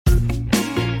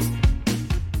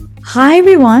Hi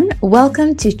everyone,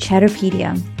 welcome to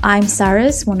Chatterpedia. I'm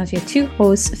Saras, one of your two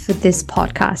hosts for this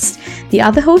podcast. The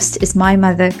other host is my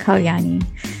mother, Kalyani.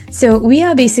 So we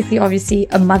are basically obviously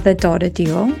a mother-daughter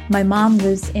duo. My mom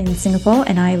lives in Singapore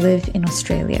and I live in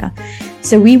Australia.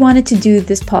 So we wanted to do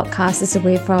this podcast as a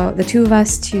way for the two of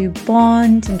us to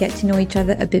bond and get to know each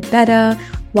other a bit better,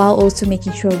 while also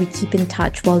making sure we keep in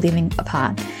touch while living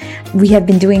apart. We have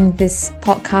been doing this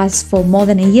podcast for more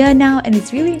than a year now, and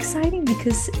it's really exciting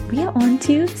because we are on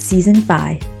to season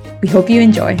 5. We hope you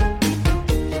enjoy.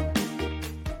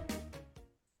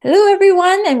 Hello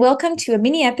everyone, and welcome to a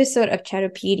mini episode of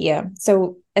Chatterpedia.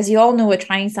 So as you all know, we're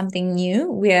trying something new.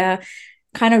 We're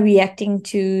kind of reacting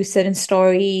to certain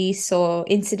stories or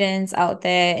incidents out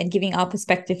there and giving our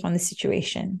perspective on the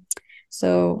situation.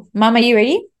 So Mom, are you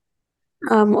ready?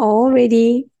 I'm all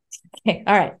ready. Okay,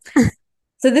 all right.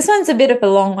 So this one's a bit of a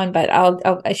long one, but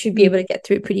I should be able to get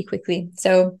through it pretty quickly.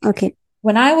 So Okay.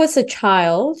 when I was a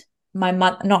child, my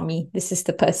mother, not me, this is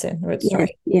the person who wrote the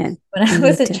story. Yeah. When I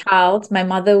was a Later. child, my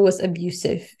mother was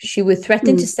abusive. She would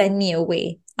threaten to send me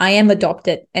away. I am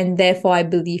adopted, and therefore I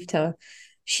believed her.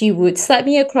 She would slap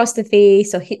me across the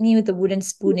face or hit me with a wooden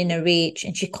spoon in a rage,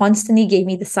 and she constantly gave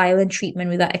me the silent treatment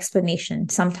without explanation,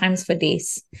 sometimes for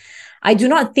days. I do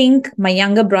not think my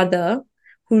younger brother,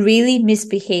 who really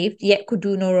misbehaved yet could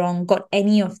do no wrong, got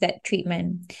any of that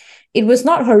treatment. It was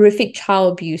not horrific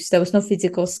child abuse. There was no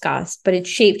physical scars, but it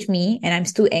shaped me, and I'm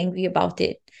still angry about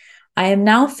it. I am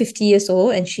now 50 years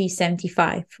old and she's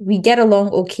 75. We get along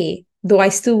okay, though I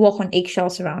still walk on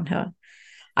eggshells around her.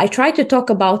 I tried to talk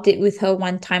about it with her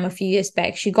one time a few years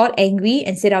back. She got angry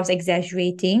and said I was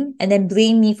exaggerating and then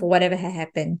blamed me for whatever had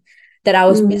happened, that I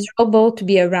was miserable to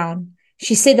be around.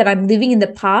 She said that I'm living in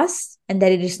the past and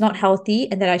that it is not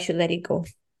healthy and that I should let it go.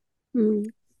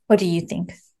 What do you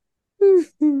think?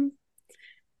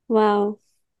 Wow.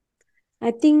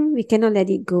 I think we cannot let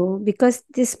it go because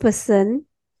this person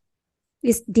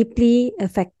is deeply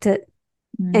affected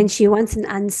and she wants an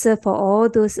answer for all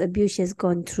those abuse she has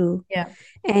gone through. Yeah.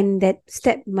 And that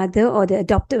stepmother or the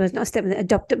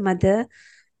adopted mother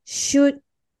should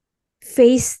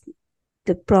face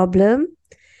the problem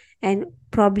and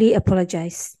probably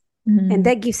apologize. And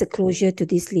that gives a closure to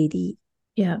this lady.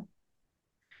 Yeah.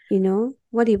 You know,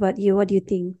 what about you? What do you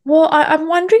think? Well, I'm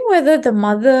wondering whether the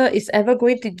mother is ever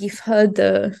going to give her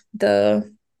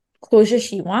the closure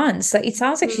she wants. Like, it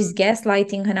sounds like she's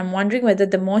gaslighting her, and I'm wondering whether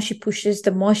the more she pushes,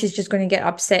 the more she's just going to get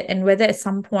upset, and whether at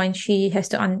some point she has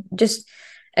to just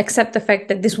accept the fact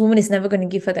that this woman is never going to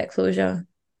give her that closure.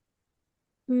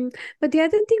 But the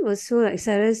other thing also, like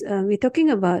Sarah's, we're talking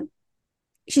about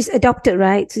she's adopted,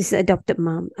 right? So she's an adopted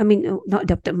mom. I mean, not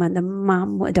adopted mom, the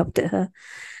mom who adopted her.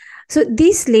 So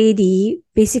this lady,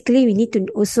 basically, we need to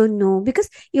also know, because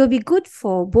it will be good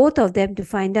for both of them to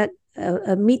find out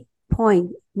a meet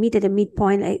at a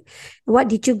midpoint, like, what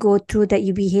did you go through that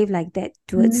you behave like that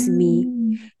towards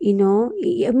me? You know,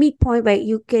 a midpoint where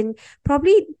you can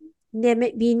probably, there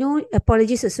may be no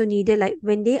apologies also needed, like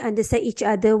when they understand each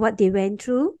other, what they went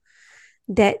through,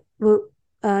 that will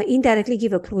indirectly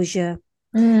give a closure.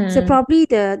 So probably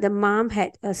the mom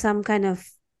had some kind of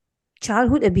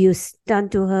childhood abuse done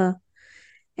to her,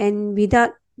 and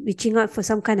without reaching out for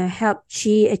some kind of help,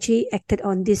 she actually acted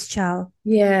on this child.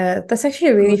 Yeah, that's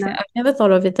actually really fair. I've never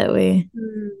thought of it that way.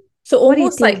 So What do you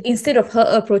almost like think? instead of her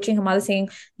approaching her mother saying,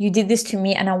 "You did this to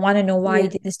me and I want to know why you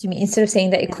did this to me," instead of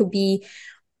saying that, it could be,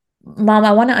 "Mom,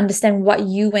 I want to understand what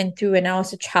you went through when I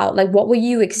was a child. Like, what were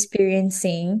you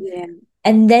experiencing?" Yeah.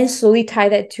 And then slowly tie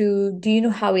that to, "Do you know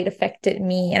how it affected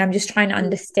me? And I'm just trying to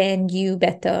understand you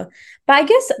better." But I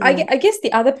guess I guess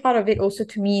the other part of it also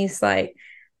to me is like,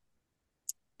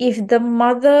 if the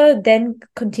mother then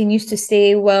continues to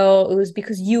say, "Well, it was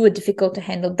because you were difficult to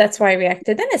handle, that's why I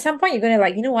reacted," then at some point you're gonna,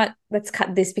 like, you know what, let's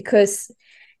cut this, because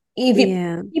if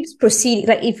it keeps proceeding,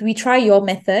 like if we try your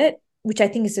method, which I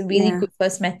think is a really good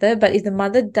first method, but if the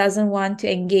mother doesn't want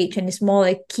to engage and it's more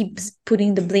like keeps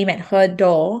putting the blame at her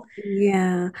door,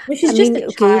 which is I just mean, a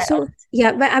okay, child.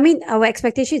 so but I mean, our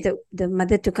expectation is that the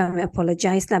mother to come and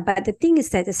apologize lah. But the thing is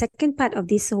that the second part of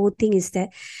this whole thing is that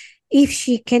if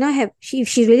she cannot have, if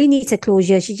she really needs a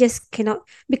closure, she just cannot,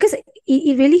 because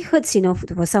it really hurts, you know,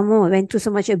 for someone who went through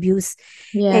so much abuse.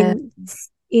 Yeah. And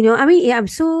you know, I mean, I'm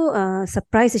so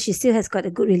surprised that she still has got a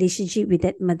good relationship with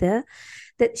that mother,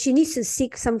 that she needs to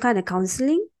seek some kind of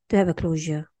counseling to have a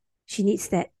closure. She needs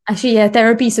that. Actually, yeah,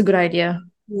 therapy is a good idea.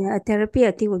 Yeah, therapy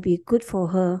I think would be good for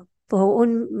her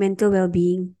own mental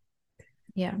well-being.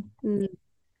 Yeah.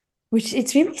 Which,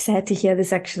 it's really sad to hear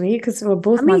this, actually, because we're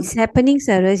both I mean, mothers. it's happening,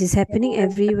 Sarah. It's happening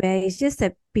everywhere. It's just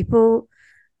that people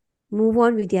move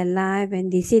on with their life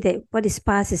and they say that what is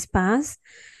past is past.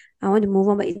 I want to move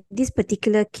on. But in this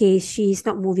particular case, she is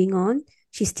not moving on.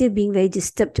 She's still being very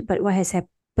disturbed by what has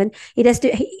happened. It has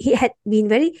to. He had been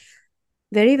very,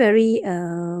 very, very.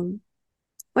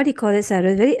 What do you call it,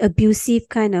 Sarah? Very abusive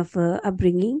kind of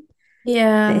upbringing that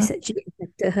Yeah. has actually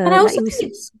affected And her. I Like also it think was.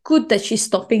 it's good that she's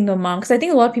stopping the mom, because I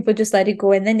think a lot of people just let it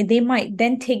go and then they might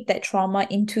then take that trauma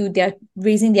into their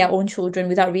raising their own children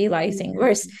without realizing. Yeah.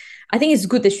 Whereas I think it's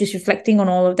good that she's reflecting on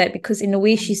all of that, because in a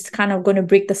way she's kind of going to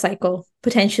break the cycle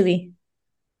potentially.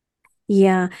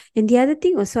 Yeah. And the other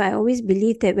thing also, I always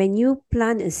believe that when you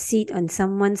plant a seed on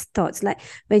someone's thoughts, like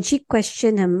when she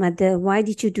questioned her mother, why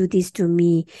did you do this to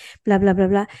me? Blah, blah, blah,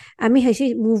 blah. I mean, her,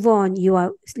 she move on. You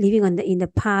are living on in the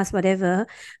past, whatever.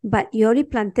 But you already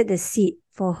planted the seed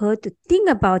for her to think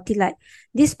about it. Like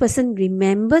this person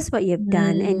remembers what you have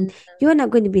done Mm, and you are not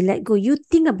going to be let go. You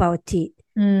think about it.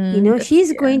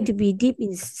 She's yeah, going to be deep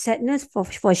in sadness for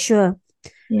sure.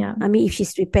 yeah, I mean, if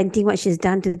she's repenting what she's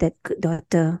done to that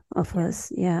daughter of yeah.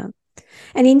 hers. Yeah.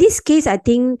 And in this case, I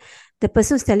think the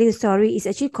person who's telling the story is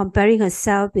actually comparing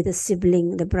herself with a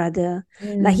sibling, the brother.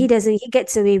 Like Mm, he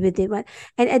gets away with it. But,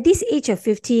 and at this age of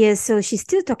 50 years, so she's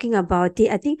still talking about it.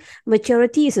 I think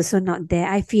maturity is also not there.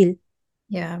 I feel,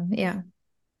 yeah, yeah,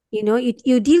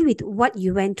 you deal with what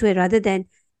you went through rather than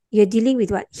you're dealing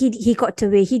with what he got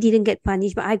away. He didn't get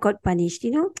punished, but I got punished.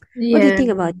 What do you yeah. think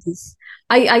about this?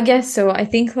 I guess so. I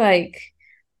think like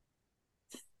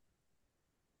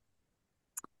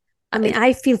I mean,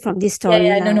 I feel from this yeah, story,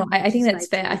 yeah, no, lah. no. I This think is that's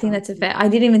my fair. I view think about that's a it. fair. I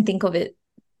didn't even think of it.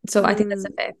 So I think that's a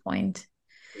Mm, fair point.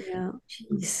 yeah.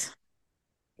 Jeez.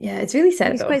 Yeah, it's really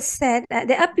sad It's though. quite sad.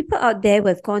 There are people out there who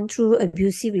have gone through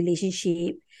abusive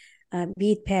relationship,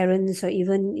 be it parents or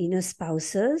even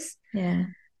spouses. Yeah.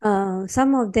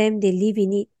 Some of them they live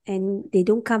in it and they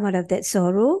don't come out of that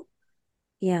sorrow.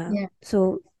 Yeah. Yeah.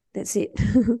 So that's it.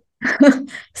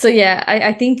 So yeah,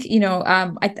 I think,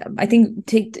 I think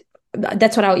take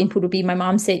that's what our input would be. My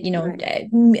mom said, Right.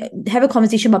 have a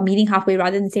conversation about meeting halfway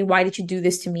rather than saying, why did you do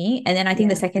this to me? And then I think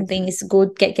the Yeah, second that's thing right. is go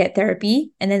get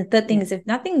therapy. And then the third thing Yeah. is, if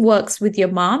nothing works with your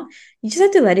mom, you just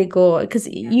have to let it go, because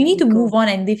Yeah. you Let need it to move go. on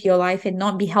and live your life and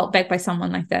not be held back by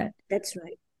someone like that. That's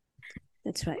right.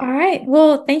 That's right. All right.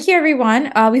 Well, thank you,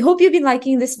 everyone. We hope you've been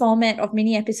liking this format of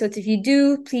mini episodes. If you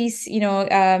do, please,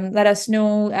 let us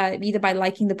know either by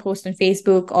liking the post on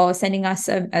Facebook or sending us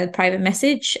a private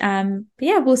message. But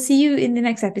yeah, we'll see you in the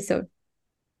next episode.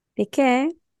 Take care.